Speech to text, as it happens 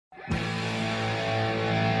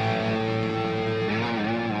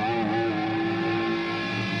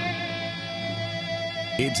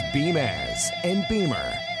It's Beamaz and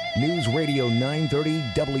Beamer. News Radio 930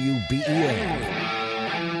 WBEN.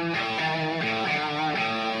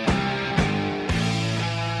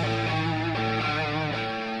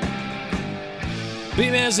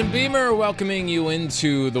 Beamaz and Beamer welcoming you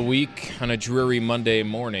into the week on a dreary Monday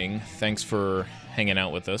morning. Thanks for hanging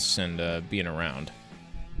out with us and being around.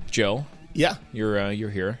 Joe? Yeah. You're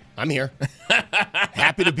here. I'm here.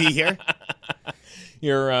 Happy to be here.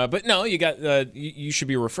 But no, you got you should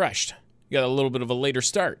be refreshed. You got a little bit of a later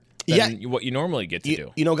start than what you normally get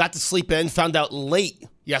to do. Got to sleep in, found out late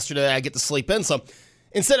yesterday I get to sleep in. So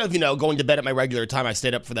instead of, going to bed at my regular time, I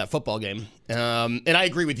stayed up for that football game. And I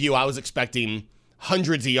agree with you. I was expecting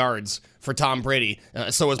hundreds of yards for Tom Brady.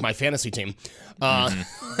 So was my fantasy team.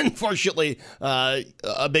 Unfortunately,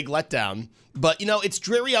 a big letdown. But, it's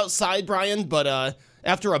dreary outside, Brian. But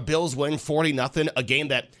after a Bills win 40-0, a game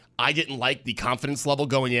that I didn't like the confidence level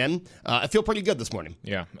going in, I feel pretty good this morning.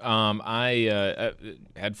 Yeah. I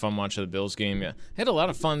had fun watching the Bills game. Yeah. Had a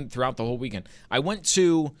lot of fun throughout the whole weekend. I went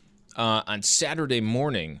to, on Saturday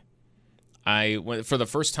morning, I went for the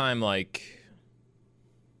first time,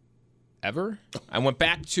 ever. I went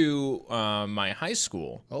back to my high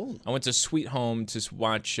school. Oh. I went to Sweet Home to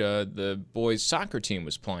watch the boys' soccer team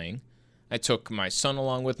was playing. I took my son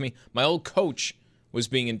along with me. My old coach was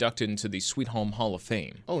being inducted into the Sweet Home Hall of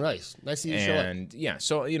Fame. Oh, nice. Nice to see you show up. And, yeah,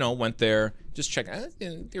 so, went there, just check.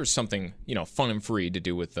 There was something, fun and free to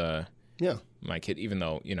do with my kid, even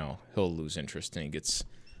though, he'll lose interest and he gets...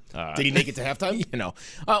 Did he make it to halftime?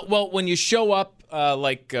 Well, when you show up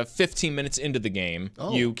 15 minutes into the game,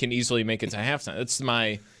 you can easily make it to halftime. That's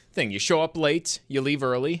my thing. You show up late, you leave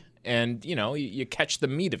early, and, you catch the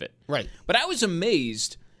meat of it. Right. But I was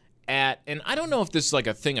amazed at, and I don't know if this is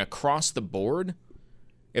a thing across the board,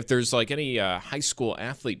 if there's any high school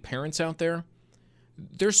athlete parents out there,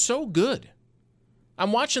 they're so good.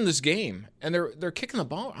 I'm watching this game, and they're kicking the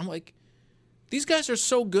ball. I'm like, these guys are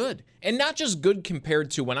so good. And not just good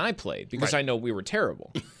compared to when I played, because I know we were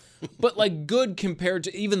terrible. But, good compared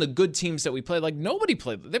to even the good teams that we played. Nobody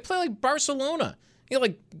played. They play like Barcelona.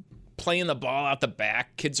 Playing the ball out the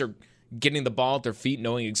back. Kids are getting the ball at their feet,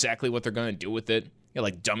 knowing exactly what they're going to do with it.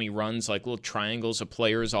 Dummy runs, little triangles of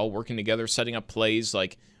players all working together, setting up plays,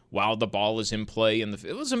 while the ball is in play. And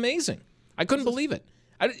it was amazing. I couldn't believe it.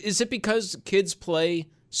 Is it because kids play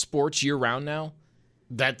sports year-round now?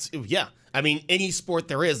 Yeah. I mean, any sport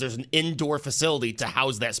there's an indoor facility to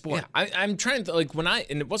house that sport. Yeah, I'm trying to,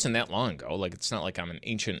 and it wasn't that long ago. It's not like I'm an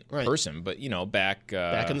ancient person, but, back...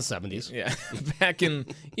 back in the 70s. Yeah, back in,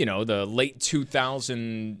 the late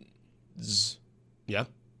 2000s. Yeah.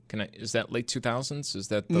 Is that late 2000s? Is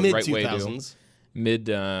that the Mid-2000s. right way to... Mid,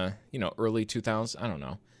 early 2000s? I don't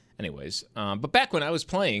know. Anyways, but back when I was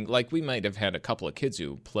playing, we might have had a couple of kids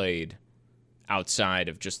who played outside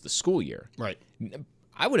of just the school year. Right.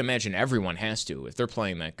 I would imagine everyone has to if they're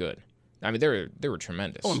playing that good. I mean, they were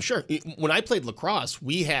tremendous. Oh, I'm sure. When I played lacrosse,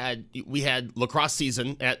 we had lacrosse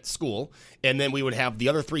season at school, and then we would have the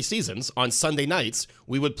other 3 seasons on Sunday nights.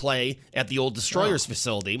 We would play at the old Destroyers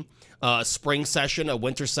facility, a spring session, a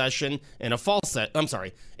winter session, and a fall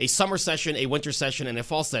a summer session, a winter session, and a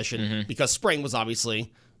fall session, because spring was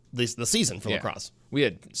obviously the season for lacrosse. We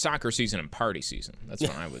had soccer season and party season. That's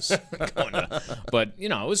when I was going to. But,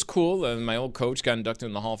 it was cool. My old coach got inducted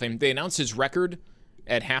in the Hall of Fame. They announced his record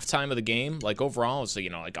at halftime of the game. Overall, it's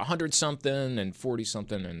 100-something and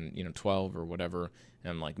 40-something and, 12 or whatever.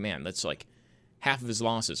 And I'm like, man, that's half of his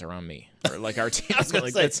losses are on me. Or our team.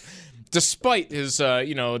 That's despite his,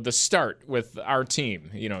 the start with our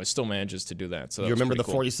team, he still manages to do that. So you remember the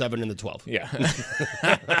cool. 47 and the 12. Yeah.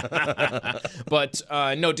 But,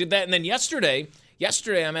 no, did that. And then yesterday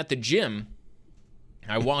I'm at the gym.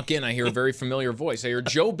 I walk in, I hear a very familiar voice. I hear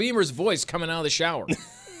Joe Beamer's voice coming out of the shower.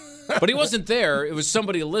 But he wasn't there. It was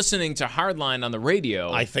somebody listening to Hardline on the radio.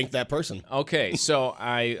 I think that person. Okay, so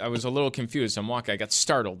I was a little confused. I'm walking. I got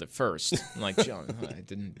startled at first. I'm like, John, I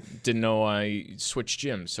didn't know I switched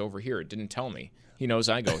gyms over here. It didn't tell me. He knows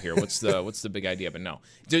I go here. What's the big idea? But no.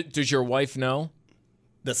 Does your wife know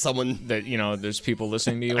that someone that there's people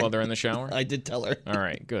listening to you while they're in the shower? I did tell her. All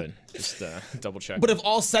right, good. Just double check. But of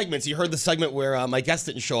all segments, you heard the segment where my guest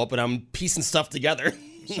didn't show up and I'm piecing stuff together.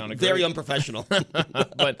 Sounded very great. unprofessional.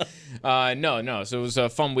 But no. So it was a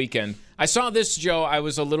fun weekend. I saw this, Joe. I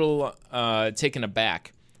was a little taken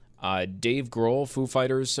aback. Dave Grohl, Foo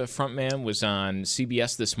Fighters frontman, was on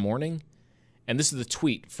CBS this morning. And this is the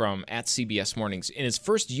tweet from @CBS Mornings. In his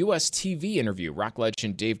first U.S. TV interview, rock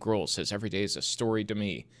legend Dave Grohl says, "Every day is a story to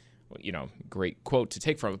me." Great quote to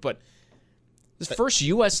take from it. But his first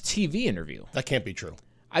U.S. TV interview. That can't be true.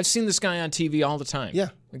 I've seen this guy on TV all the time. Yeah.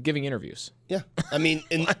 Giving interviews. Yeah. I mean,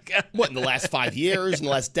 in the last 5 years, in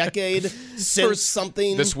the last decade, since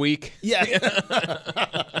something. This week. Yeah.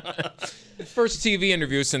 First TV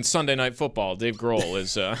interview since Sunday Night Football. Dave Grohl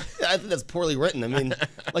is. I think that's poorly written. I mean,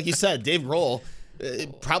 like you said, Dave Grohl,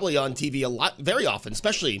 probably on TV very often,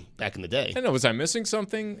 especially back in the day. I don't know. Was I missing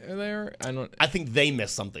something there? I think they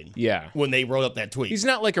missed something. Yeah. When they wrote up that tweet. He's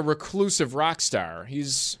not like a reclusive rock star.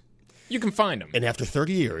 You can find him. And after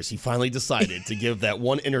 30 years, he finally decided to give that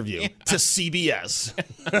one interview to CBS.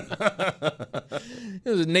 It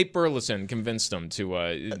was Nate Burleson convinced him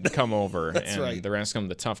to come over. That's and right. they're asking him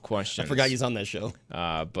the tough questions. I forgot he's on that show.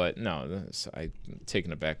 But no, I'm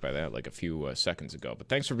taken aback by that like a few seconds ago. But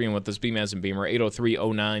thanks for being with us, Beamaz and Beamer,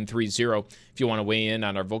 803-0930. If you want to weigh in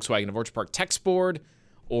on our Volkswagen of Orchard Park text board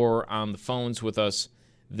or on the phones with us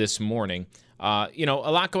this morning. A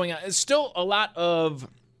lot going on. It's still a lot of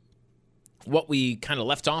what we kind of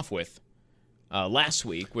left off with last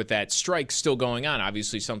week with that strike still going on.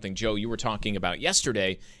 Obviously something, Joe, you were talking about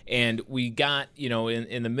yesterday, and we got,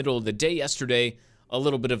 in the middle of the day yesterday, a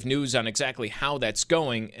little bit of news on exactly how that's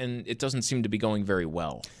going, and it doesn't seem to be going very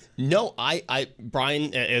well. No,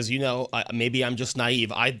 Brian, as you know, maybe I'm just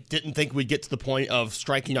naive. I didn't think we'd get to the point of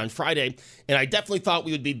striking on Friday, and I definitely thought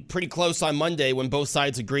we would be pretty close on Monday when both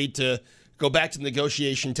sides agreed to go back to the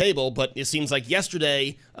negotiation table, but it seems like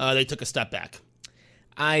yesterday they took a step back.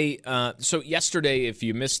 So yesterday, if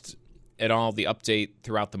you missed at all the update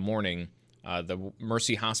throughout the morning, the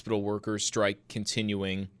Mercy Hospital workers strike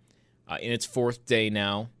continuing in its fourth day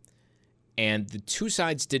now, and the two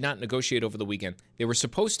sides did not negotiate over the weekend. They were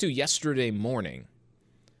supposed to yesterday morning,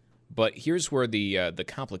 but here's where the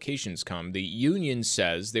complications come. The union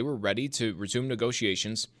says they were ready to resume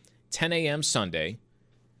negotiations 10 a.m. Sunday,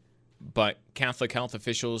 but Catholic health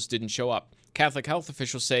officials didn't show up. Catholic health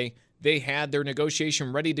officials say they had their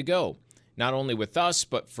negotiation ready to go, not only with us,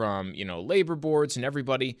 but from, labor boards and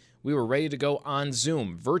everybody. We were ready to go on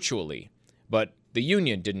Zoom virtually, but the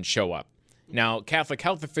union didn't show up. Now, Catholic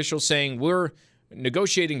health officials saying we're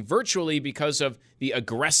negotiating virtually because of the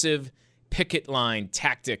aggressive picket line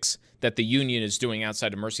tactics that the union is doing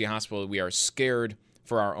outside of Mercy Hospital. We are scared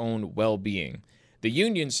for our own well-being. The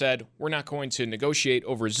union said, we're not going to negotiate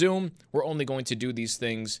over Zoom. We're only going to do these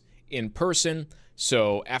things in person.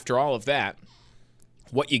 So after all of that,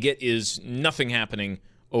 what you get is nothing happening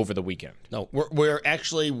over the weekend. No, we're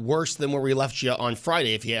actually worse than where we left you on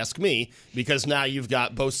Friday, if you ask me, because now you've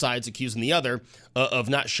got both sides accusing the other of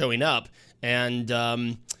not showing up.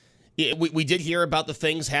 And we did hear about the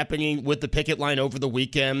things happening with the picket line over the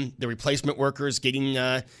weekend, the replacement workers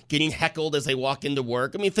getting heckled as they walk into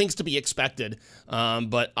work. I mean, things to be expected.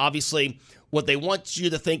 But obviously, what they want you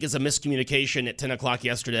to think is a miscommunication at 10 o'clock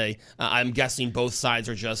yesterday. I'm guessing both sides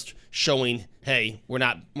are just showing, hey, we're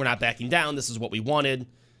not backing down. This is what we wanted.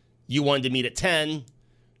 You wanted to meet at 10.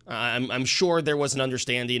 I'm sure there was an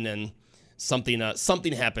understanding and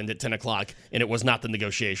something happened at 10 o'clock, and it was not the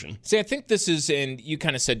negotiation. See, I think this is, and you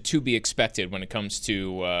kind of said to be expected when it comes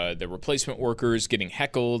to the replacement workers getting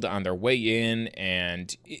heckled on their way in.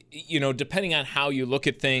 And, depending on how you look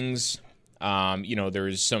at things,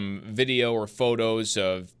 there's some video or photos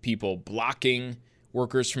of people blocking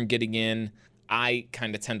workers from getting in. I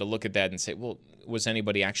kind of tend to look at that and say, well, was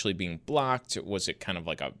anybody actually being blocked? Was it kind of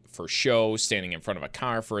like a for show, standing in front of a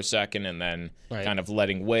car for a second and then kind of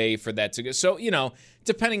letting way for that to go? So,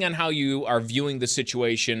 depending on how you are viewing the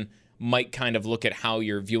situation, might kind of look at how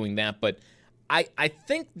you're viewing that. But I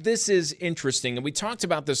think this is interesting. And we talked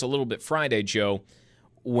about this a little bit Friday, Joe,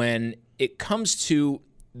 when it comes to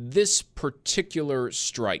this particular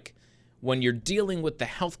strike, when you're dealing with the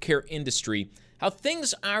healthcare industry, how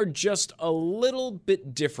things are just a little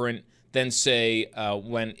bit different than, say,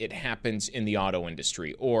 when it happens in the auto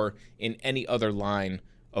industry or in any other line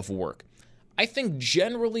of work. I think,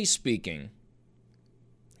 generally speaking,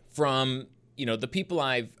 from the people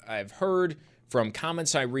I've heard, from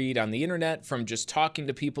comments I read on the internet, from just talking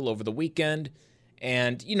to people over the weekend,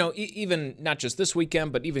 and even not just this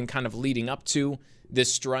weekend, but even kind of leading up to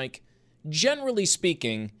this strike, generally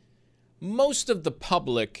speaking, most of the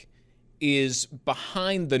public is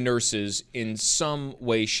behind the nurses in some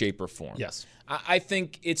way, shape, or form. Yes. I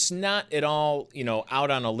think it's not at all,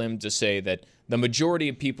 out on a limb to say that the majority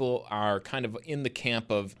of people are kind of in the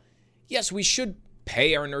camp of, yes, we should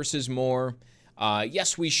pay our nurses more.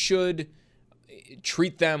 Yes, we should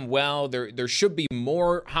treat them well. There should be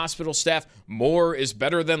more hospital staff. More is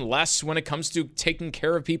better than less when it comes to taking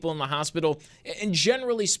care of people in the hospital. And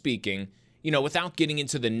generally speaking, without getting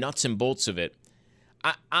into the nuts and bolts of it,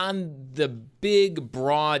 on the big,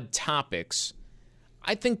 broad topics,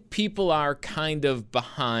 I think people are kind of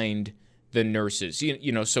behind the nurses,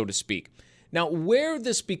 so to speak. Now, where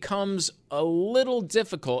this becomes a little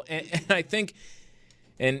difficult, and I think,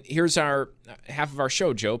 and here's our half of our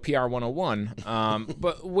show, Joe, PR 101,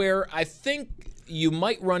 but where I think you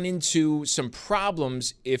might run into some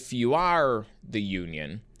problems if you are the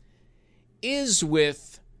union is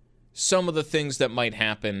with some of the things that might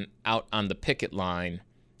happen out on the picket line,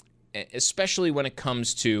 especially when it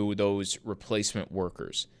comes to those replacement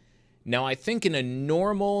workers. Now, I think in a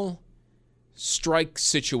normal strike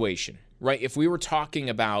situation, right, if we were talking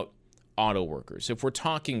about auto workers, if we're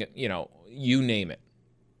talking, you name it,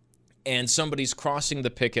 and somebody's crossing the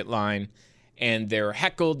picket line and they're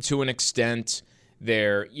heckled to an extent,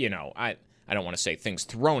 they're, I don't want to say things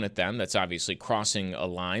thrown at them. That's obviously crossing a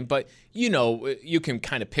line. But, you can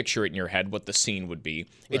kind of picture it in your head what the scene would be.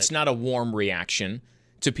 Right. It's not a warm reaction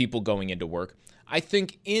to people going into work. I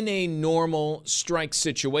think in a normal strike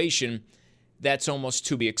situation, that's almost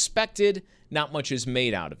to be expected. Not much is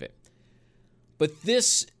made out of it. But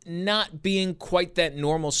this not being quite that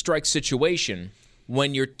normal strike situation,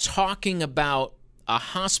 when you're talking about a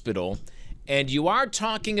hospital and you are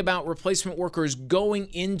talking about replacement workers going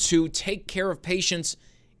in to take care of patients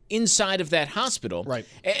inside of that hospital. Right.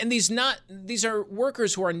 And these are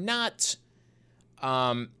workers who are not,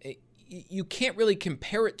 you can't really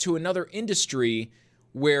compare it to another industry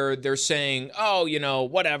where they're saying, oh,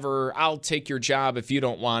 whatever, I'll take your job if you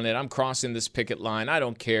don't want it. I'm crossing this picket line. I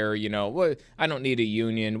don't care. I don't need a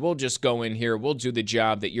union. We'll just go in here. We'll do the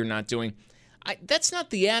job that you're not doing. That's not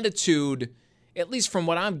the attitude, at least from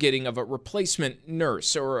what I'm getting, of a replacement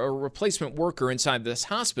nurse or a replacement worker inside this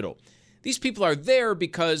hospital. These people are there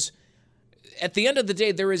because at the end of the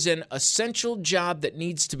day, there is an essential job that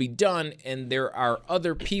needs to be done, and there are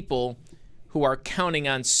other people who are counting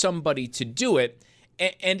on somebody to do it.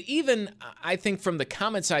 And even, I think from the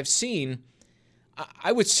comments I've seen,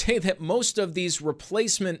 I would say that most of these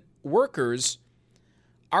replacement workers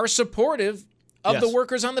are supportive of the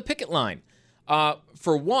workers on the picket line.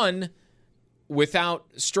 For one, without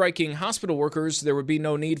striking hospital workers, there would be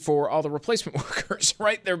no need for all the replacement workers,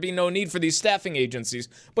 right? There would be no need for these staffing agencies.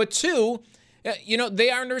 But two, they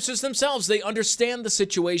are nurses themselves. They understand the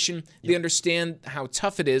situation. Yep. They understand how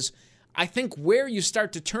tough it is. I think where you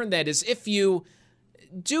start to turn that is if you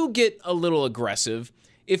do get a little aggressive,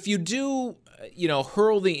 if you do,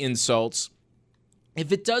 hurl the insults,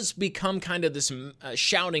 if it does become kind of this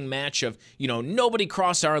shouting match of, nobody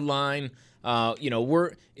cross our line,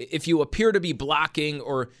 if you appear to be blocking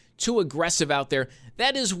or too aggressive out there,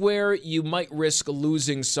 that is where you might risk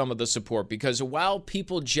losing some of the support. Because while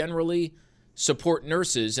people generally support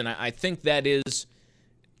nurses, and I think that is,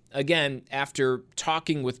 again, after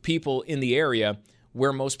talking with people in the area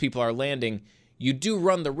where most people are landing, you do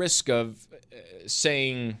run the risk of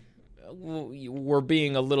saying we're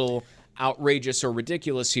being a little outrageous or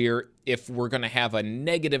ridiculous here if we're going to have a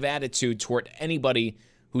negative attitude toward anybody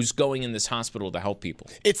who's going in this hospital to help people.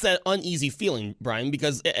 It's that uneasy feeling, Brian,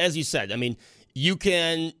 because as you said, you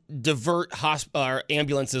can divert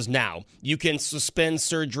ambulances now. You can suspend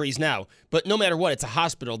surgeries now. But no matter what, it's a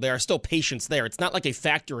hospital. There are still patients there. It's not like a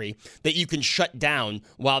factory that you can shut down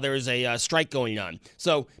while there's a strike going on.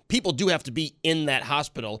 So people do have to be in that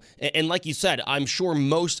hospital. And like you said, I'm sure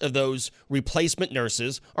most of those replacement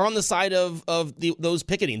nurses are on the side of those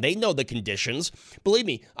picketing. They know the conditions. Believe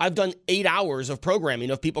me, I've done 8 hours of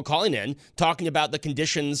programming of people calling in, talking about the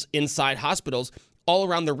conditions inside hospitals all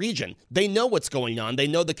around the region. They know what's going on. They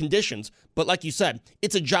know the conditions. But like you said,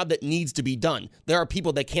 it's a job that needs to be done. There are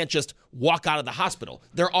people that can't just walk out of the hospital.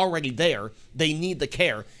 They're already there. They need the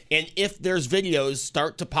care. And if there's videos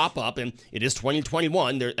start to pop up, and it is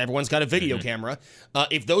 2021, everyone's got a video camera.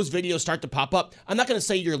 If those videos start to pop up, I'm not going to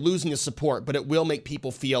say you're losing the support, but it will make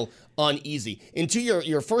people feel uneasy. And to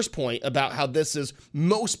your first point about how this is,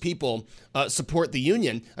 most people support the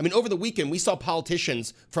union. Over the weekend, we saw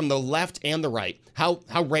politicians from the left and the right. How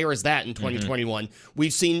rare is that in 2021?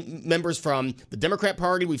 We've seen members from the Democrat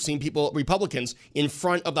Party. We've seen Republicans in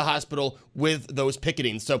front of the hospital with those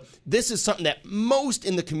picketing. So this is something that most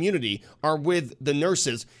in the community are with the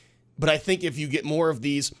nurses. But I think if you get more of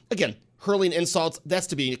these, again, hurling insults, that's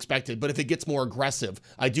to be expected. But if it gets more aggressive,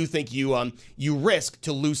 I do think you risk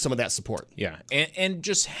to lose some of that support. Yeah, and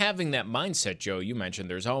just having that mindset, Joe, you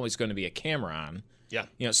mentioned there's always going to be a camera on.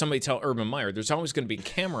 Yeah. Somebody tell Urban Meyer there's always going to be a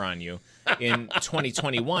camera on you in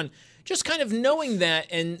 2021. Just kind of knowing that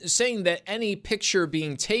and saying that any picture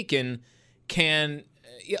being taken can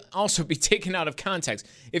also be taken out of context.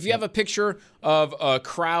 If you have a picture of a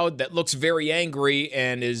crowd that looks very angry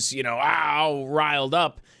and is, riled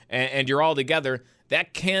up and you're all together,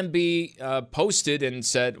 that can be posted and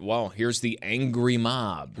said, well, here's the angry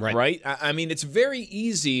mob, right? I mean, it's very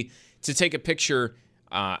easy to take a picture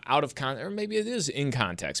out of context, or maybe it is in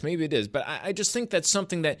context. Maybe it is. But I just think that's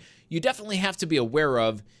something that you definitely have to be aware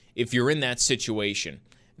of if you're in that situation,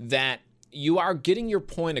 that you are getting your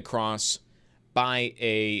point across by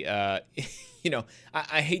a,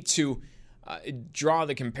 I hate to draw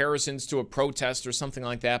the comparisons to a protest or something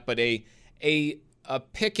like that, but a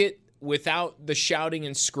picket without the shouting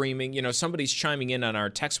and screaming. Somebody's chiming in on our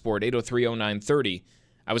text board, 8030930.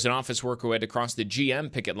 I was an office worker who had to cross the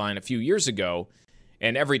GM picket line a few years ago,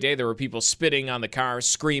 and every day there were people spitting on the car,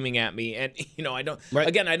 screaming at me. And, I don't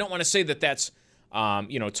want to say that that's,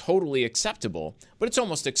 totally acceptable, but it's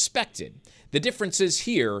almost expected. The difference is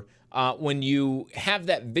here, when you have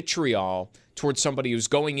that vitriol towards somebody who's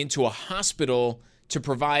going into a hospital to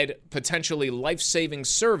provide potentially life-saving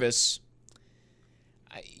service,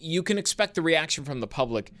 you can expect the reaction from the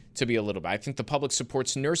public to be a little bit. I think the public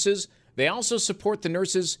supports nurses. They also support the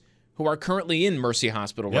nurses who are currently in Mercy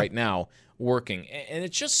Hospital right now working. And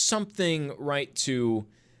it's just something, right, to,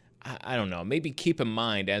 I don't know, maybe keep in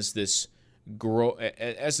mind as this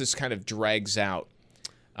kind of drags out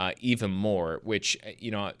even more, which,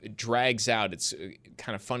 it drags out. It's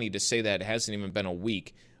kind of funny to say that it hasn't even been a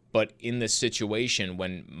week, but in this situation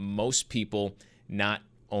when most people not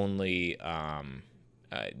only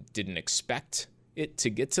didn't expect it to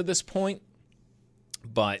get to this point,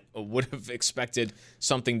 but would have expected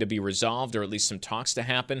something to be resolved or at least some talks to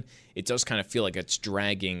happen, it does kind of feel like it's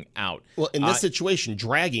dragging out. Well, in this situation,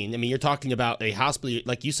 dragging, I mean, you're talking about a hospital,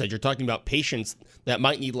 like you said, you're talking about patients that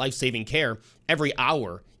might need life-saving care. Every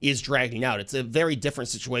hour is dragging out. It's a very different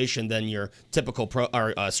situation than your typical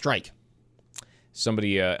strike.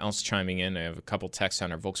 Somebody else chiming in. I have a couple texts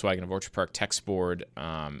on our Volkswagen of Orchard Park text board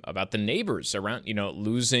about the neighbors around,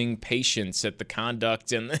 losing patience at the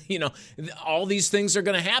conduct. And, all these things are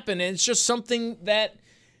going to happen. And it's just something that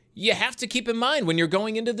you have to keep in mind when you're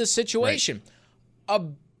going into this situation. Right. A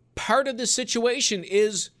part of the situation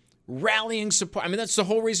is rallying support. I mean, that's the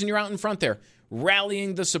whole reason you're out in front there,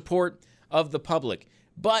 rallying the support of the public.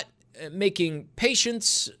 But making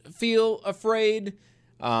patients feel afraid,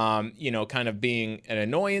 kind of being an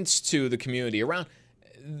annoyance to the community around,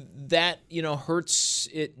 that, hurts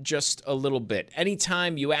it just a little bit.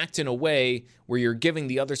 Anytime you act in a way where you're giving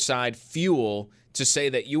the other side fuel to say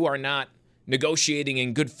that you are not negotiating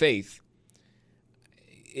in good faith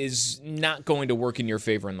is not going to work in your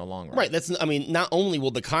favor in the long run. Right. Not only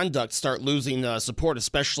will the conduct start losing support,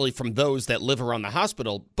 especially from those that live around the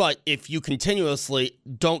hospital, but if you continuously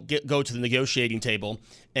don't go to the negotiating table,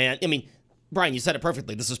 and, Brian, you said it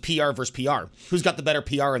perfectly. This is PR versus PR. Who's got the better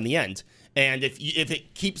PR in the end? And if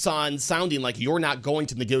it keeps on sounding like you're not going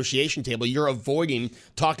to the negotiation table, you're avoiding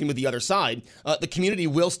talking with the other side, the community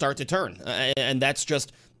will start to turn. And that's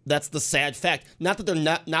the sad fact. Not that they're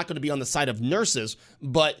not going to be on the side of nurses,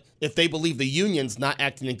 but if they believe the union's not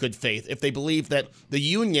acting in good faith, if they believe that the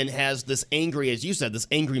union has this angry, as you said, this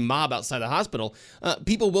angry mob outside the hospital,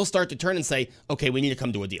 people will start to turn and say, okay, we need to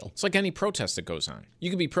come to a deal. It's like any protest that goes on.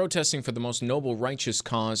 You could be protesting for the most noble, righteous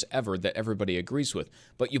cause ever that everybody agrees with,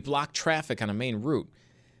 but you block traffic on a main route.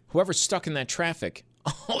 Whoever's stuck in that traffic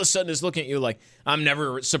all of a sudden is looking at you like, I'm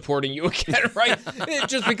never supporting you again, right?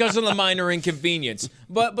 Just because of the minor inconvenience.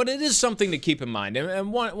 But it is something to keep in mind.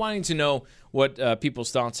 And wanting to know what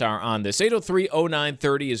people's thoughts are on this.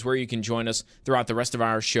 803-0930 is where you can join us throughout the rest of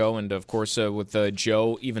our show. And, of course, with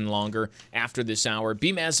Joe even longer after this hour.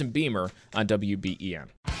 Beamaz and Beamer on WBEN.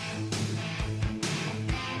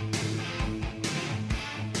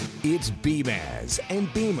 It's Beamaz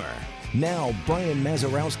and Beamer. Now, Brian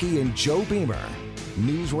Mazurowski and Joe Beamer.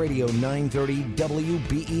 News Radio 930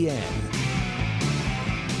 WBEN.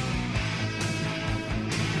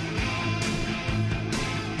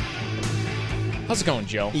 How's it going,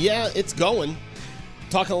 Joe? Yeah, it's going.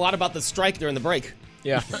 Talking a lot about the strike during the break.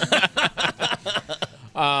 Yeah.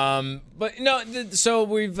 But no, so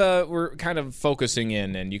we're kind of focusing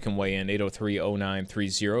in, and you can weigh in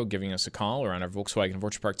 803-0930, giving us a call, or on our Volkswagen of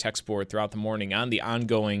Orchard Park text board throughout the morning on the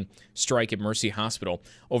ongoing strike at Mercy Hospital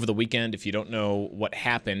over the weekend. If you don't know what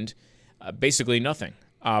happened, basically nothing.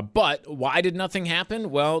 But why did nothing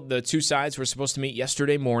happen? Well, the two sides were supposed to meet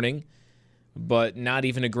yesterday morning, but not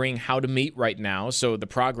even agreeing how to meet right now. So the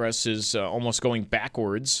progress is almost going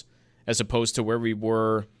backwards as opposed to where we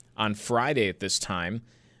were on Friday at this time.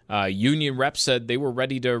 Union reps said they were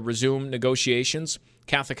ready to resume negotiations.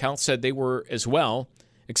 Catholic Health said they were as well,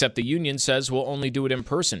 except the union says we'll only do it in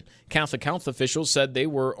person. Catholic Health officials said they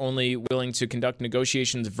were only willing to conduct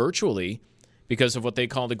negotiations virtually because of what they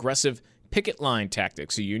called aggressive picket line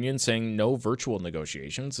tactics. A union saying no virtual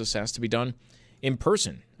negotiations. This has to be done in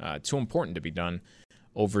person. Too important to be done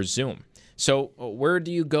over Zoom. So where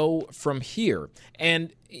do you go from here?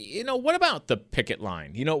 And, what about the picket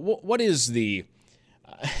line? What is the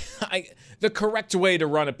correct way to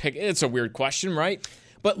run a picket? It's a weird question, right?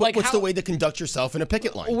 But what's the way to conduct yourself in a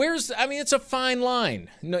picket line? It's a fine line.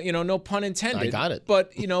 No pun intended. I got it.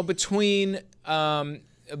 But, between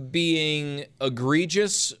being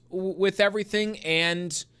egregious with everything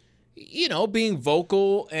and, being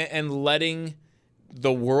vocal and letting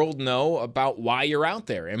the world know about why you're out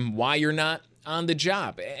there and why you're not on the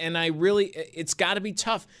job. And it's got to be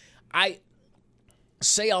tough. I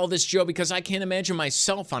say all this, Joe, because I can't imagine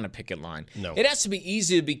myself on a picket line. No. It has to be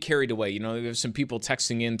easy to be carried away. We have some people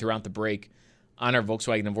texting in throughout the break on our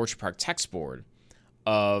Volkswagen of Orchard Park text board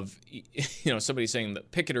of, somebody saying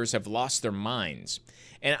that picketers have lost their minds.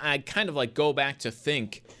 And I kind of go back to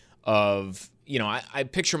think of, I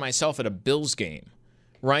picture myself at a Bills game,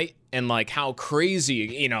 right? And how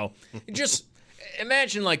crazy, just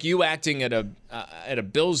imagine you acting at a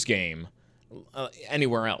Bills game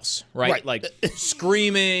anywhere else, right?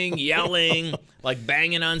 Screaming, yelling,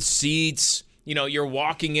 banging on seats. You're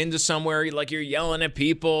walking into somewhere, you're yelling at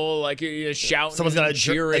people, you're shouting. Someone's got a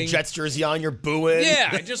cheering. Jets jersey on, you're booing.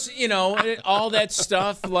 Yeah, just, all that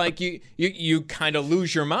stuff, you kind of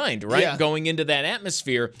lose your mind, right? Yeah. Going into that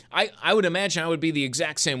atmosphere. I would imagine I would be the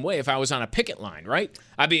exact same way if I was on a picket line, right?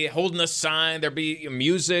 I'd be holding a sign, there'd be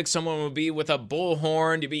music, someone would be with a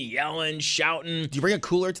bullhorn, you'd be yelling, shouting. Do you bring a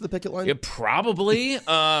cooler to the picket line? Yeah, probably,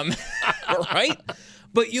 right?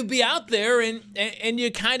 But you'd be out there and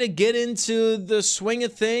you kind of get into the swing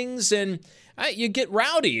of things and you get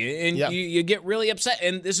rowdy and you get really upset.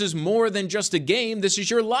 And this is more than just a game. This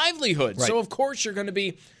is your livelihood. Right. So, of course, you're going to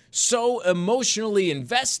be so emotionally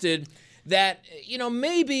invested that,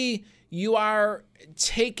 maybe you are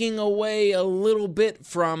taking away a little bit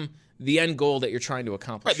from the end goal that you're trying to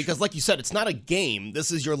accomplish. Right, because like you said, it's not a game.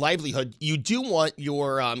 This is your livelihood. You do want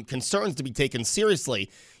your concerns to be taken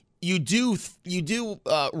seriously. You do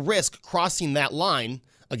risk crossing that line,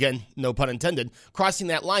 again, no pun intended, crossing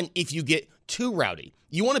that line if you get too rowdy.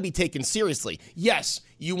 You want to be taken seriously. Yes,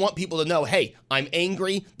 you want people to know, hey, I'm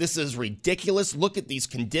angry. This is ridiculous. Look at these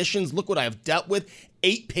conditions. Look what I've dealt with.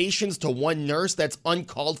 8 patients to 1 nurse. That's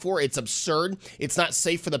uncalled for. It's absurd. It's not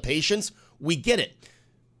safe for the patients. We get it.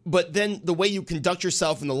 But then the way you conduct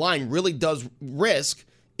yourself in the line really does risk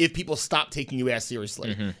if people stop taking you as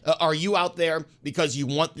seriously. Mm-hmm. Are you out there because you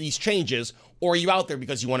want these changes, or are you out there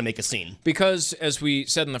because you want to make a scene? Because, as we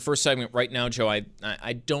said in the first segment right now, Joe,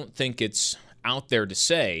 I don't think it's out there to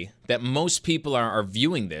say that most people are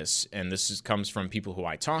viewing this, and comes from people who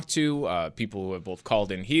I talk to, people who have both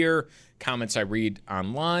called in here, comments I read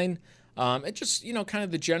online. It's just, kind of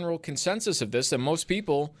the general consensus of this, that most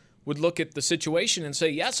people would look at the situation and say,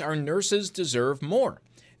 yes, our nurses deserve more.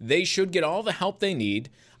 They should get all the help they need.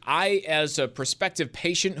 I, as a prospective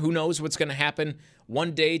patient, who knows what's going to happen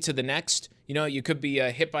one day to the next. You could be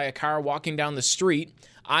hit by a car walking down the street.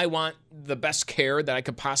 I want the best care that I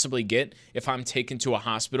could possibly get if I'm taken to a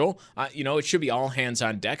hospital. It should be all hands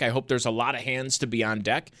on deck. I hope there's a lot of hands to be on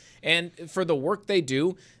deck. And for the work they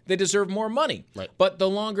do, they deserve more money. Right. But the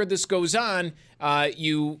longer this goes on,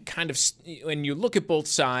 you kind of, when you look at both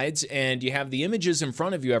sides and you have the images in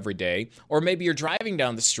front of you every day, or maybe you're driving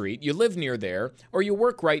down the street, you live near there, or you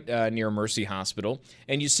work right near Mercy Hospital,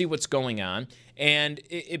 and you see what's going on, and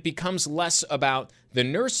it becomes less about the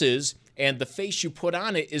nurses, and the face you put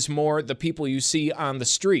on it is more the people you see on the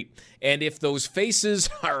street. And if those faces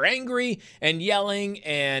are angry and yelling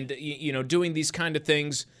and, doing these kind of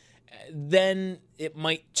things, then it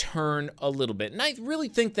might turn a little bit. And I really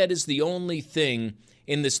think that is the only thing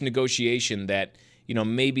in this negotiation that,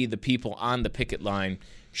 maybe the people on the picket line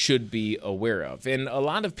should be aware of. And a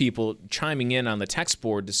lot of people chiming in on the text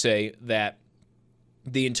board to say that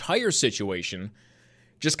the entire situation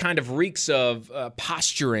just kind of reeks of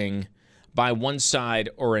posturing by one side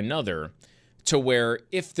or another, to where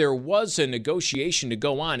if there was a negotiation to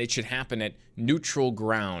go on, it should happen at neutral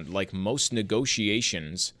ground, like most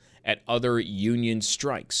negotiations at other union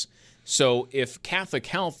strikes. So if Catholic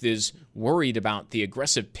Health is worried about the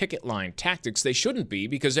aggressive picket line tactics, they shouldn't be,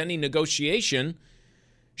 because any negotiation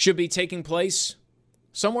should be taking place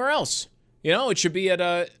somewhere else. It should be at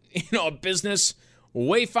a business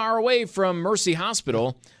way far away from Mercy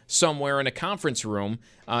Hospital, somewhere in a conference room,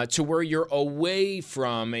 to where you're away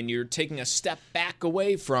from and you're taking a step back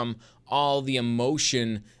away from all the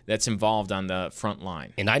emotion that's involved on the front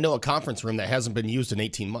line. And I know a conference room that hasn't been used in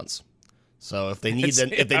 18 months. So if they need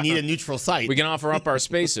a neutral site, we can offer up our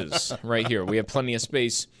spaces right here. We have plenty of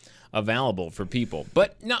space available for people.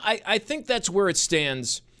 But no, I think that's where it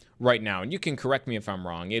stands right now. And you can correct me if I'm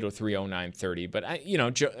wrong, 803-0930. But,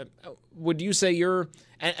 would you say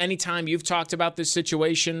anytime you've talked about this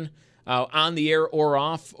situation on the air or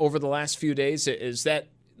off over the last few days, is that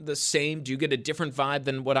the same? Do you get a different vibe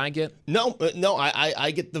than what I get? No.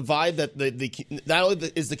 I get the vibe that the not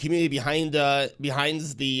only is the community behind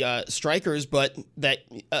the strikers, but that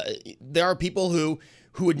there are people who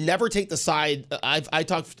would never take the side. I've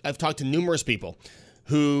talked to numerous people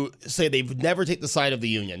who say they would never take the side of the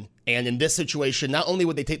union. And in this situation, not only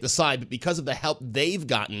would they take the side, but because of the help they've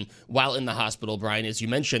gotten while in the hospital, Brian, as you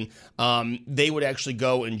mentioned, they would actually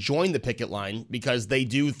go and join the picket line because they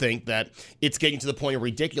do think that it's getting to the point of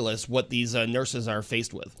ridiculous what these nurses are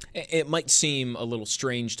faced with. It might seem a little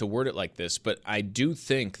strange to word it like this, but I do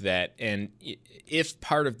think that, and if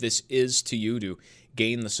part of this is to you to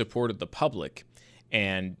gain the support of the public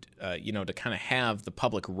and, to kind of have the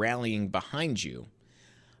public rallying behind you,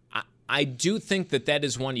 I do think that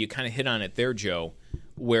is one, you kind of hit on it there, Joe,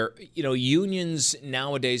 where, unions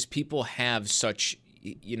nowadays, people have such,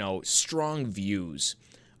 strong views,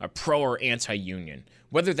 pro or anti-union,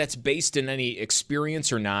 whether that's based in any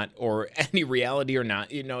experience or not, or any reality or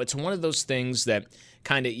not. It's one of those things that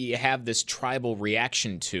kind of you have this tribal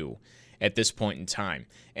reaction to at this point in time.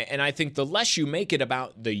 And I think the less you make it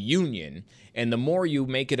about the union and the more you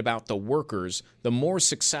make it about the workers, the more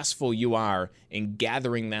successful you are in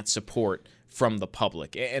gathering that support from the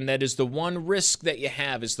public. And that is the one risk that you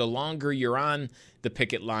have, is the longer you're on the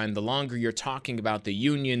picket line, the longer you're talking about the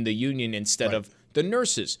union instead of the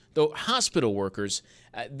nurses, the hospital workers,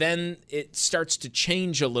 then it starts to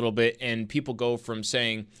change a little bit, and people go from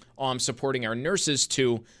saying, oh, I'm supporting our nurses,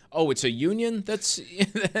 to, oh, it's a union? That's,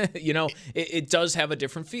 it does have a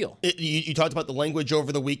different feel. You talked about the language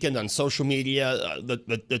over the weekend on social media,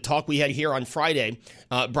 the talk we had here on Friday.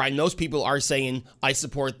 Brian, those people are saying, I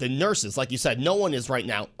support the nurses. Like you said, no one is right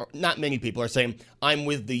now, or not many people are saying, I'm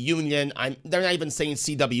with the union. They're not even saying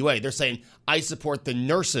CWA. They're saying, I support the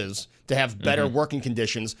nurses to have better working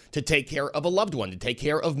conditions, to take care of a loved one, to take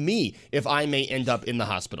care of me if I may end up in the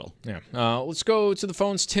hospital. Yeah. Let's go to the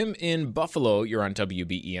phones. Tim in Buffalo, you're on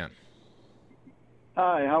WBEN.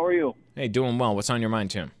 Hi, how are you? Hey, doing well. What's on your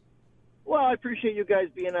mind, Tim? Well, I appreciate you guys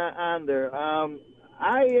being on there.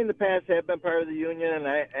 I, in the past, have been part of the union,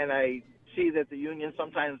 and I see that the union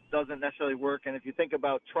sometimes doesn't necessarily work. And if you think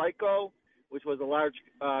about Trico, which was a large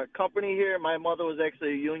company here, my mother was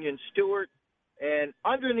actually a union steward. And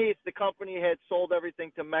underneath, the company had sold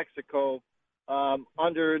everything to Mexico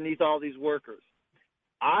underneath all these workers.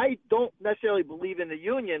 I don't necessarily believe in the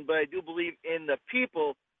union, but I do believe in the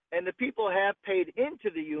people, and the people have paid into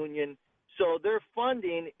the union, so their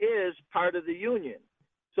funding is part of the union.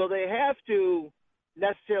 So they have to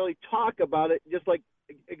necessarily talk about it, just like,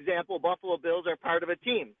 example, Buffalo Bills are part of a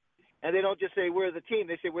team. And they don't just say we're the team,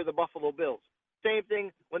 they say we're the Buffalo Bills. Same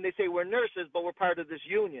thing when they say we're nurses, but we're part of this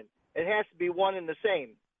union. It has to be one and the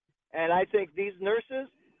same. And I think these nurses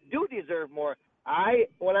do deserve more.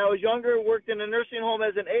 When I was younger, worked in a nursing home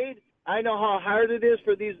as an aide. I know how hard it is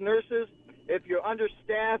for these nurses. If you're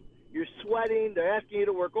understaffed, you're sweating, they're asking you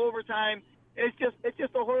to work overtime. It's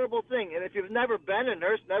just a horrible thing. And if you've never been a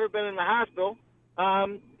nurse, never been in the hospital,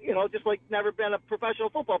 just like never been a professional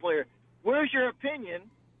football player, where's your opinion?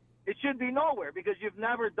 It should be nowhere because you've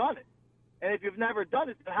never done it. And if you've never done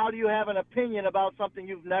it, how do you have an opinion about something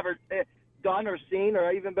you've never done or seen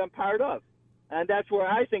or even been part of? And that's where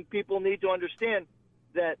I think people need to understand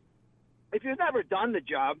that if you've never done the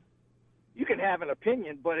job, you can have an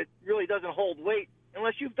opinion, but it really doesn't hold weight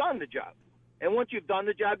unless you've done the job. And once you've done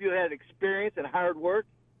the job, you had experience and hard work.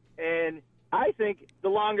 And I think the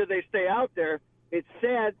longer they stay out there, it's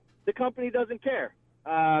sad the company doesn't care.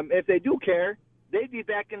 If they do care, they'd be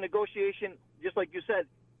back in negotiation, just like you said,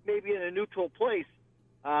 maybe in a neutral place,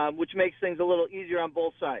 which makes things a little easier on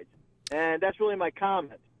both sides. And that's really my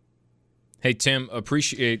comment. Hey, Tim,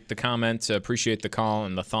 appreciate the comment, appreciate the call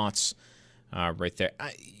and the thoughts right there.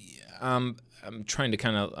 I'm trying to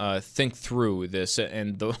kind of think through this,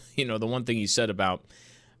 and the one thing you said about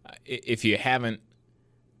if you haven't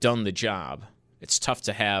done the job, it's tough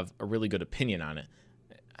to have a really good opinion on it.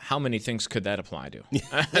 How many things could that apply to?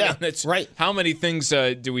 Yeah, that's right. How many things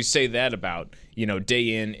do we say that about,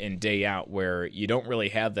 day in and day out, where you don't really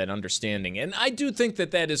have that understanding? And I do think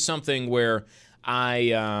that is something where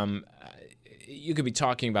you could be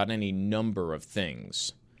talking about any number of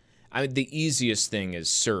things. The easiest thing is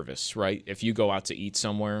service, right? If you go out to eat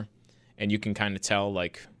somewhere and you can kind of tell,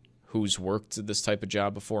 like, who's worked this type of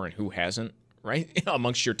job before and who hasn't, right?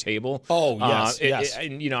 Amongst your table. Oh, yes.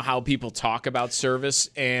 And how people talk about service.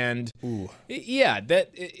 And that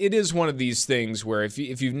it is one of these things where if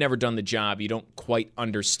you've never done the job, you don't quite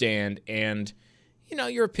understand. And,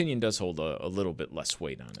 your opinion does hold a little bit less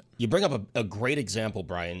weight on it. You bring up a great example,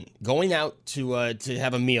 Brian. Going out to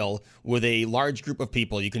have a meal with a large group of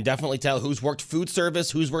people, you can definitely tell who's worked food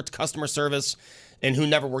service, who's worked customer service, and who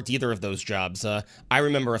never worked either of those jobs. I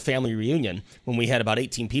remember a family reunion when we had about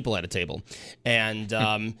 18 people at a table. And,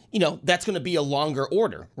 that's going to be a longer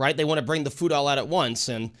order, right? They want to bring the food all out at once.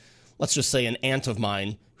 And let's just say an aunt of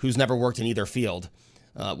mine who's never worked in either field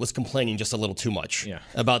was complaining just a little too much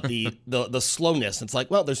about the slowness. It's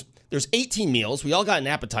like, well, there's 18 meals. We all got an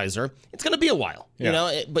appetizer. It's going to be a while,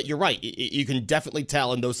 but you're right. You can definitely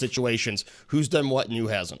tell in those situations who's done what and who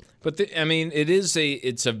hasn't. But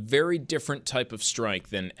it's a very different type of strike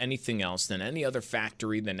than anything else, than any other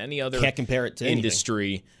factory, than any other Can't compare it to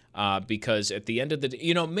industry. Because at the end of the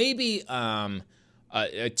day, maybe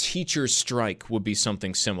a teacher's strike would be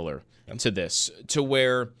something similar to this, to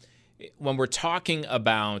where when we're talking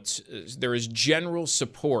about there is general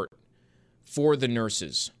support for the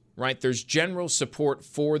nurses, right? There's general support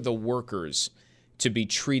for the workers to be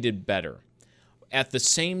treated better. At the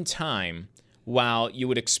same time, while you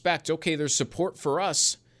would expect, okay, there's support for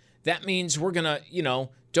us, that means we're going to,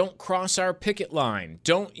 don't cross our picket line.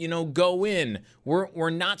 Don't, go in. We're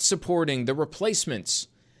not supporting the replacements.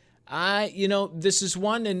 This is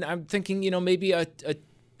one, and I'm thinking, maybe a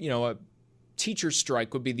teacher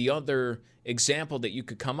strike would be the other example that you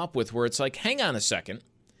could come up with, where it's like, hang on a second.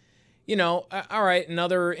 All right, in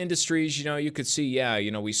other industries, you could see,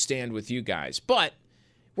 we stand with you guys. But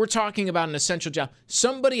we're talking about an essential job.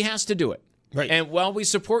 Somebody has to do it. Right. And while we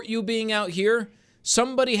support you being out here,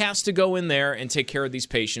 somebody has to go in there and take care of these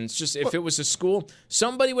patients. Just if it was a school,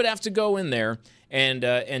 somebody would have to go in there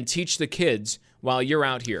and teach the kids while you're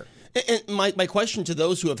out here. And my question to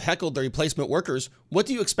those who have heckled the replacement workers, what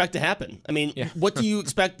do you expect to happen? I mean, what do you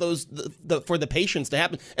expect for the patients to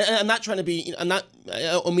happen? And I'm not trying to be, I'm not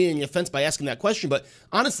omitting the offense by asking that question, but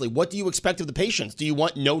honestly, what do you expect of the patients? Do you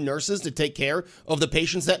want no nurses to take care of the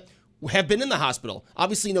patients that have been in the hospital?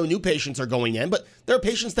 Obviously, no new patients are going in, but there are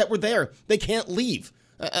patients that were there. They can't leave.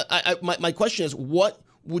 My question is, what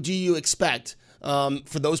would you expect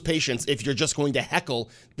for those patients if you're just going to heckle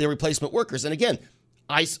the replacement workers? And again,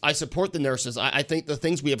 I support the nurses. I think the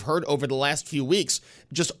things we have heard over the last few weeks,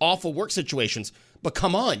 just awful work situations. But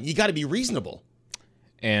come on, you got to be reasonable.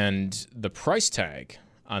 And the price tag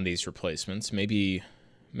on these replacements may be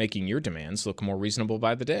making your demands look more reasonable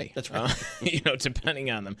by the day. That's right.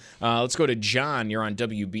 Depending on them. Let's go to John. You're on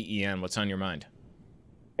WBEN. What's on your mind?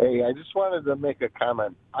 Hey, I just wanted to make a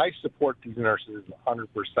comment. I support these nurses 100%.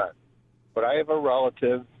 But I have a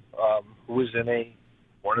relative who is in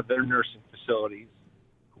one of their nursing facilities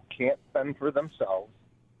who can't fend for themselves.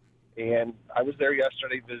 And I was there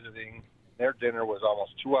yesterday visiting. Their dinner was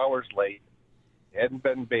almost 2 hours late. They hadn't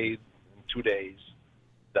been bathed in 2 days.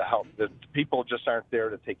 The people just aren't there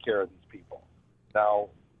to take care of these people. Now,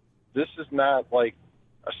 this is not like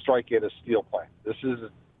a strike at a steel plant. This is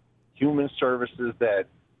human services that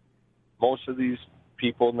most of these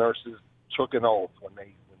people, nurses, took an oath. When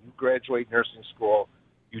you graduate nursing school,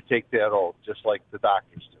 you take that oath, just like the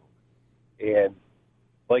doctors do. And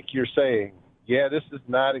like you're saying, this is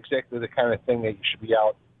not exactly the kind of thing that you should be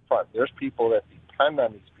out front. There's people that depend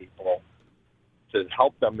on these people to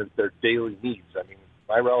help them with their daily needs. I mean,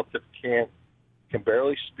 my relative can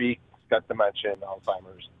barely speak, he's got dementia and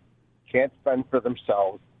Alzheimer's, can't fend for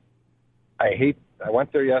themselves. I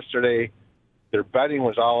went there yesterday. Their bedding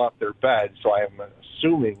was all off their bed, so I'm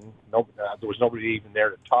assuming there was nobody even there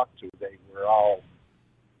to talk to. They were all,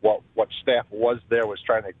 what staff was there was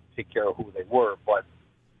trying to take care of who they were, but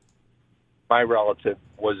my relative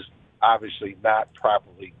was obviously not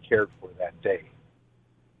properly cared for that day.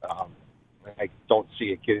 I don't see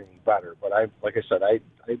it getting any better, but like I said,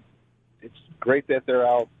 it's great that they're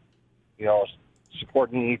out,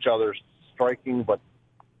 supporting each other, striking, but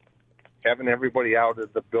having everybody out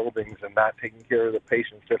of the buildings and not taking care of the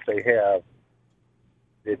patients if they have,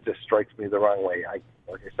 it just strikes me the wrong way.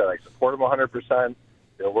 Like I said, I support them 100%.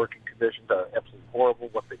 Their working conditions are absolutely horrible.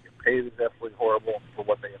 What they get paid is absolutely horrible for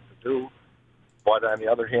what they have to do. But on the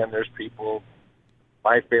other hand, there's people,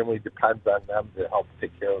 my family depends on them to help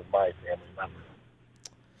take care of my family members.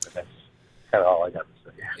 And that's kind of all I got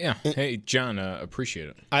to say. Yeah. Hey, John, appreciate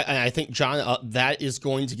it. I think, John, that is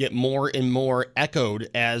going to get more and more echoed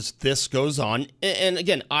as this goes on. And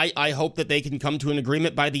again, I hope that they can come to an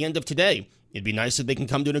agreement by the end of today. It'd be nice if they can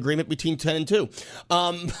come to an agreement between 10 and 2.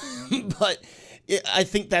 But I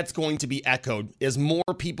think that's going to be echoed as more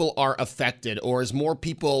people are affected, or as more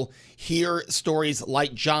people hear stories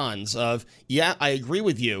like John's of, yeah, I agree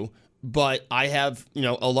with you, but I have,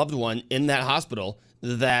 a loved one in that hospital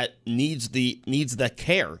that needs the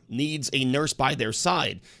care, needs a nurse by their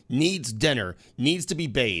side, needs dinner, needs to be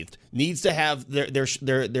bathed, needs to have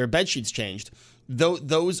their bed sheets changed.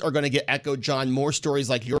 Those are going to get echoed, John. More stories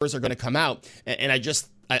like yours are going to come out, and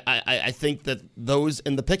I think that those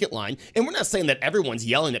in the picket line, and we're not saying that everyone's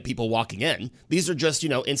yelling at people walking in. These are just,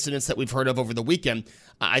 incidents that we've heard of over the weekend.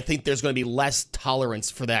 I think there's going to be less tolerance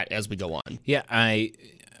for that as we go on. Yeah,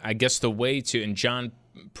 I guess the way to, and John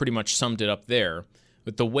pretty much summed it up there,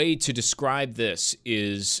 but the way to describe this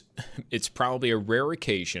is it's probably a rare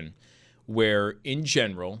occasion where, in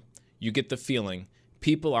general, you get the feeling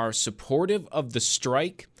people are supportive of the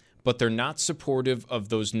strike, but they're not supportive of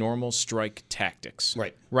those normal strike tactics.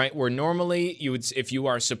 Right? Where normally, if you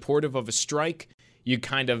are supportive of a strike, you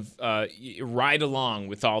kind of ride along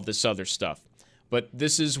with all this other stuff. But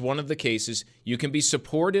this is one of the cases. You can be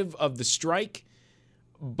supportive of the strike,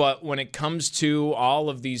 but when it comes to all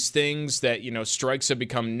of these things that, strikes have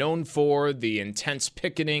become known for, the intense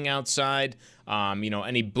picketing outside,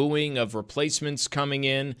 any booing of replacements coming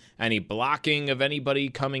in, any blocking of anybody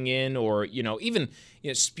coming in, or, even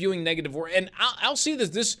spewing negative word. And I'll see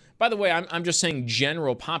this, by the way, I'm just saying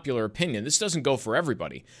general popular opinion. This doesn't go for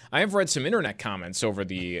everybody. I have read some internet comments over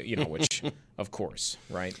the, which, of course,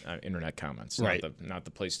 right? Internet comments, right. Not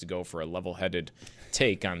the place to go for a level-headed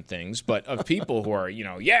take on things, but of people who are,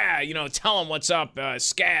 tell them what's up,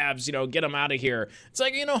 scabs, get them out of here. It's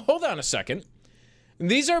like, hold on a second.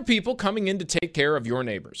 These are people coming in to take care of your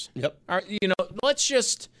neighbors. Yep. Let's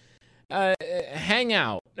just hang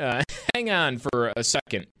on for a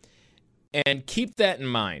second and keep that in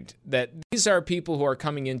mind, that these are people who are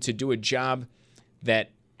coming in to do a job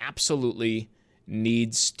that absolutely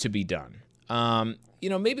needs to be done.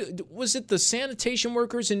 Maybe, was it the sanitation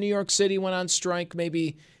workers in New York City went on strike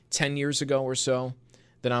maybe 10 years ago or so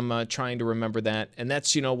that I'm trying to remember that? And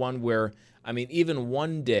that's, one where, even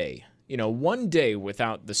one day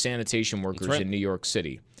without the sanitation workers in New York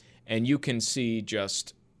City, and you can see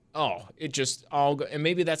just, it just all go, and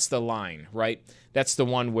maybe that's the line, right? That's the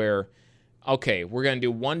one where, okay, we're going to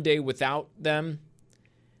do one day without them.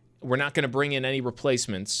 We're not going to bring in any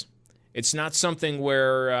replacements. It's not something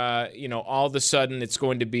where, all of a sudden it's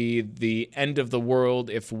going to be the end of the world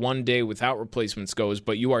if one day without replacements goes,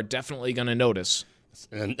 but you are definitely going to notice.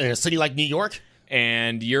 In a city like New York?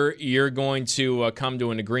 And you're going to come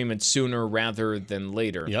to an agreement sooner rather than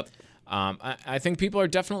later. Yep. I think people are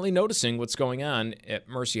definitely noticing what's going on at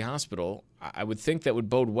Mercy Hospital. I would think that would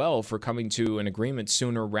bode well for coming to an agreement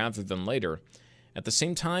sooner rather than later. At the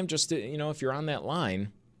same time, just if you're on that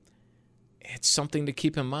line, it's something to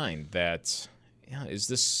keep in mind that, is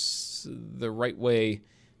this the right way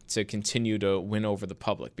to continue to win over the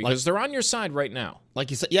public? Because they're on your side right now. Like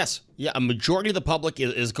you said, yes. Yeah, a majority of the public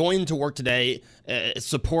is going to work today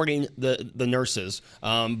supporting the nurses.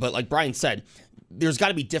 But like Brian said, there's got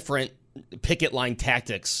to be different picket line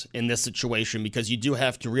tactics in this situation, because you do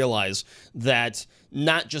have to realize that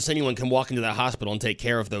not just anyone can walk into that hospital and take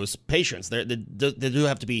care of those patients. There do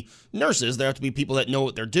have to be nurses. There have to be people that know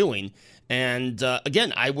what they're doing. And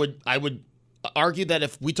again, I would argue that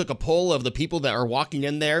if we took a poll of the people that are walking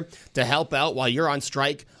in there to help out while you're on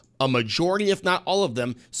strike, a majority, if not all of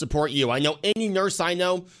them, support you. I know any nurse I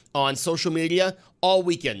know on social media all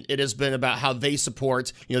weekend, it has been about how they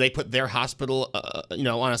support, they put their hospital,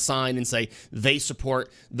 on a sign and say they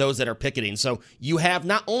support those that are picketing. So you have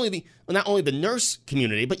not only the nurse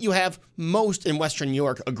community, but you have most in Western New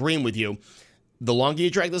York agreeing with you. The longer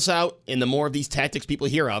you drag this out and the more of these tactics people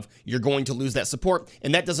hear of, you're going to lose that support,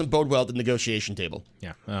 and that doesn't bode well at the negotiation table.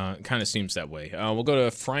 Yeah, it kind of seems that way. We'll go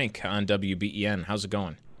to Frank on WBEN. How's it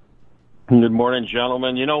going? Good morning,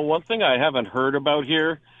 gentlemen. One thing I haven't heard about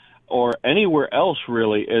here or anywhere else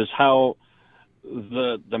really is how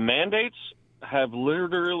the mandates have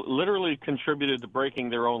literally contributed to breaking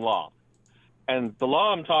their own law. And the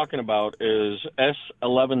law I'm talking about is S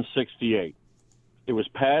 1168. It was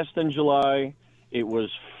passed in July. It was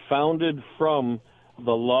founded from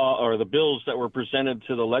the law or the bills that were presented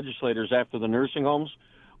to the legislators after the nursing homes.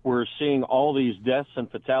 We're seeing all these deaths and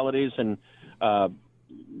fatalities, and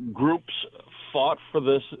groups fought for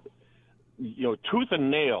this, tooth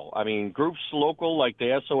and nail. Groups local like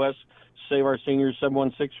the SOS, Save Our Seniors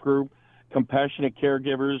 716 group, Compassionate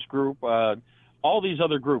Caregivers group, all these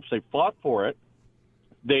other groups, they fought for it.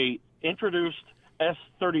 They introduced S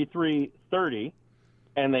 3330,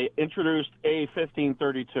 and they introduced A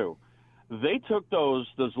 1532. They took those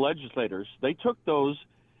legislators, they took those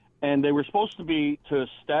and they were supposed to be to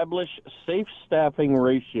establish safe staffing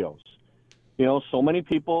ratios. You know, so many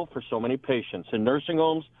people for so many patients in nursing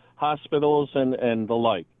homes, hospitals, and the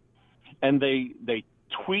like. And they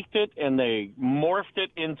tweaked it and they morphed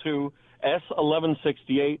it into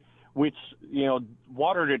S1168, which, you know,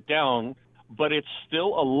 watered it down, but it's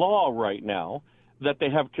still a law right now that they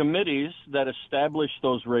have committees that establish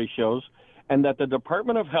those ratios and that the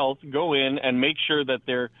Department of Health go in and make sure that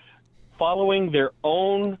they're following their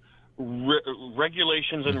own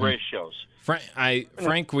regulations and ratios.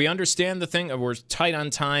 Frank, we understand the thing. We're tight on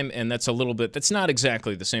time, and that's not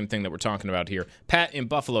exactly the same thing that we're talking about here. Pat in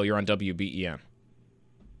Buffalo, you're on WBEN.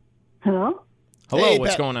 Hello? Hello, Hey,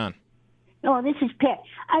 what's Pat. going on? Oh, this is Pat.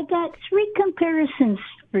 I got 3 comparisons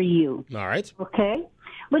for you, All right. okay?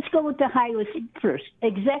 Let's go with the highest first.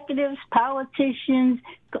 Executives, politicians,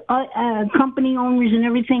 company owners, and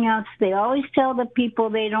everything else, they always tell the people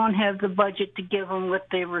they don't have the budget to give them what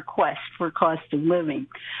they request for cost of living.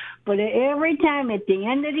 But every time at the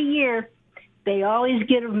end of the year, they always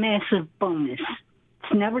get a massive bonus.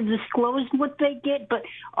 It's never disclosed what they get, but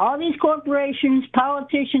all these corporations,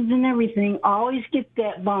 politicians, and everything always get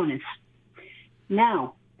that bonus.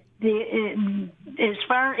 Now, as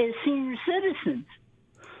far as senior citizens,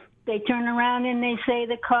 they turn around and they say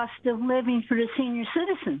the cost of living for the senior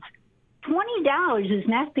citizens. $20 is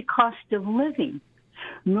not the cost of living,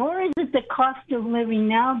 nor is it the cost of living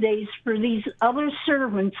nowadays for these other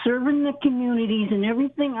servants serving the communities and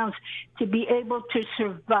everything else to be able to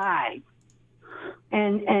survive.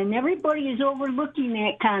 And everybody is overlooking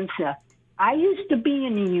that concept. I used to be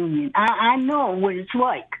in the union. I know what it's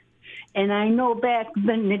like. And I know back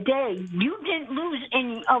in the day, you didn't lose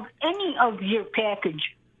any of your package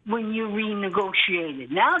when you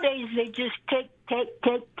renegotiated. Nowadays, they just take.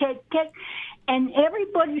 And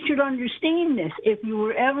everybody should understand this. If you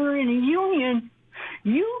were ever in a union,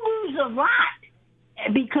 you lose a lot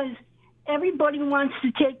because everybody wants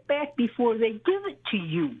to take back before they give it to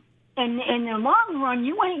you. And in the long run,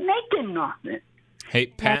 you ain't making nothing. Hey,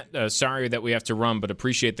 Pat, sorry that we have to run, but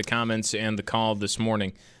appreciate the comments and the call this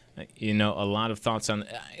morning. You know, a lot of thoughts on,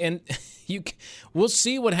 and we'll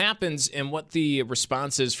see what happens and what the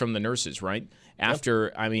response is from the nurses, right?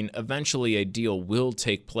 After, I mean, eventually a deal will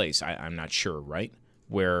take place. I'm not sure, right,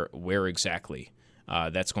 where exactly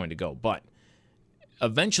that's going to go, but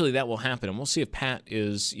eventually that will happen, and we'll see if Pat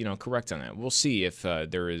is, correct on that. We'll see if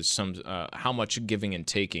there is some how much giving and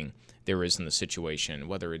taking there is in the situation,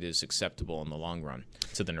 whether it is acceptable in the long run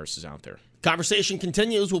to the nurses out there. Conversation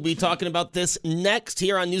continues. We'll be talking about this next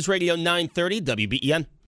here on News Radio 930 WBEN.